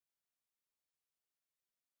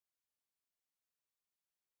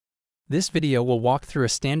This video will walk through a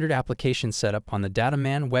standard application setup on the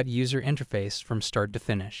DataMan web user interface from start to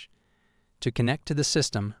finish. To connect to the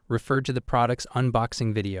system, refer to the product's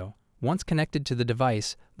unboxing video. Once connected to the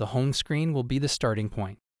device, the home screen will be the starting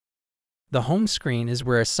point. The home screen is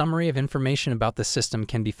where a summary of information about the system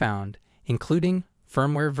can be found, including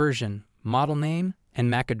firmware version, model name, and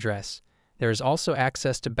MAC address. There is also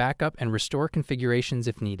access to backup and restore configurations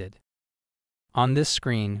if needed. On this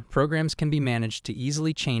screen, programs can be managed to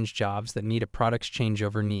easily change jobs that meet a product's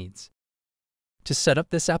changeover needs. To set up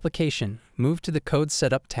this application, move to the Code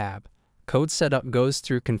Setup tab. Code Setup goes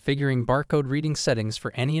through configuring barcode reading settings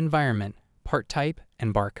for any environment, part type,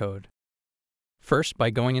 and barcode. First,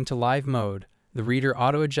 by going into live mode, the reader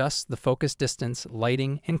auto-adjusts the focus distance,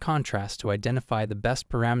 lighting, and contrast to identify the best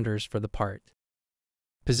parameters for the part.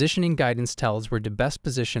 Positioning guidance tells where to best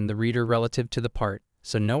position the reader relative to the part,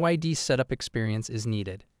 so no ID setup experience is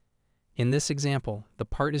needed. In this example, the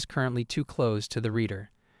part is currently too close to the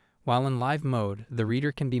reader. While in live mode, the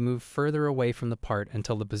reader can be moved further away from the part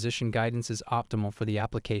until the position guidance is optimal for the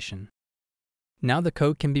application. Now the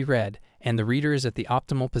code can be read, and the reader is at the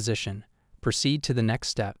optimal position. Proceed to the next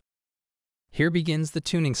step. Here begins the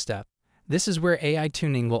tuning step. This is where AI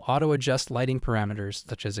tuning will auto-adjust lighting parameters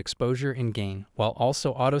such as exposure and gain, while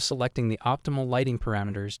also auto-selecting the optimal lighting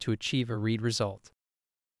parameters to achieve a read result.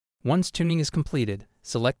 Once tuning is completed,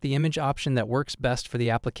 select the image option that works best for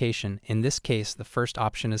the application. In this case, the first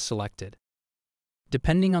option is selected.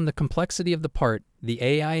 Depending on the complexity of the part, the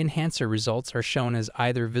AI enhancer results are shown as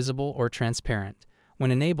either visible or transparent.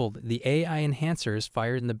 When enabled, the AI enhancer is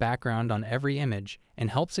fired in the background on every image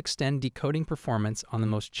and helps extend decoding performance on the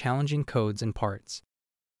most challenging codes and parts.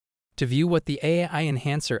 To view what the AI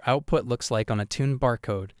enhancer output looks like on a tuned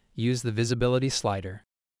barcode, use the visibility slider.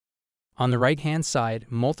 On the right-hand side,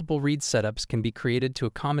 multiple read setups can be created to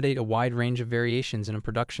accommodate a wide range of variations in a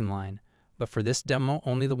production line, but for this demo,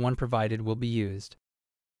 only the one provided will be used.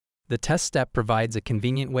 The test step provides a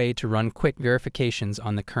convenient way to run quick verifications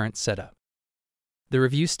on the current setup. The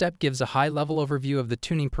review step gives a high-level overview of the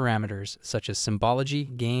tuning parameters, such as symbology,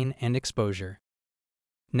 gain, and exposure.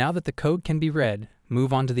 Now that the code can be read,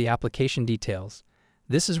 move on to the application details.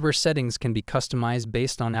 This is where settings can be customized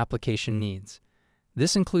based on application needs.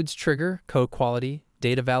 This includes trigger, code quality,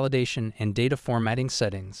 data validation, and data formatting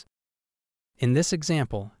settings. In this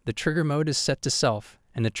example, the trigger mode is set to self,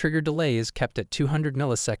 and the trigger delay is kept at 200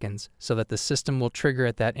 milliseconds so that the system will trigger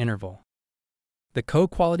at that interval. The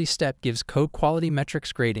code quality step gives code quality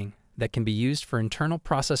metrics grading that can be used for internal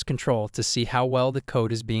process control to see how well the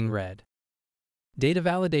code is being read. Data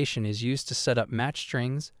validation is used to set up match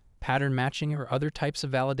strings, pattern matching, or other types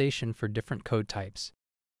of validation for different code types.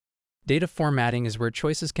 Data formatting is where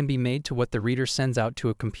choices can be made to what the reader sends out to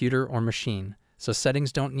a computer or machine, so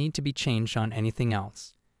settings don't need to be changed on anything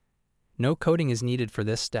else. No coding is needed for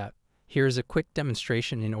this step. Here is a quick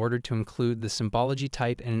demonstration in order to include the symbology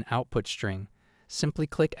type in an output string. Simply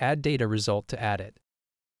click Add Data Result to add it.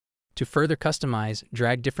 To further customize,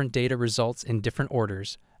 drag different data results in different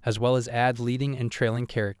orders, as well as add leading and trailing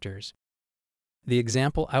characters. The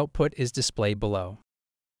example output is displayed below.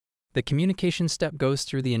 The communication step goes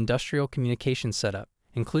through the industrial communication setup,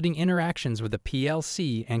 including interactions with a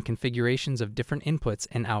PLC and configurations of different inputs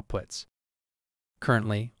and outputs.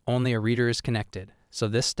 Currently, only a reader is connected, so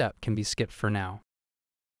this step can be skipped for now.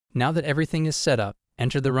 Now that everything is set up,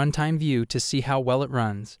 enter the runtime view to see how well it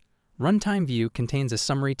runs. Runtime view contains a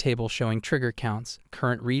summary table showing trigger counts,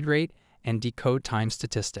 current read rate, and decode time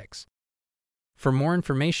statistics. For more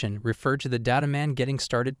information, refer to the DataMan Getting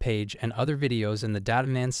Started page and other videos in the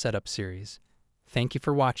DataMan Setup series. Thank you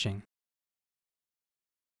for watching.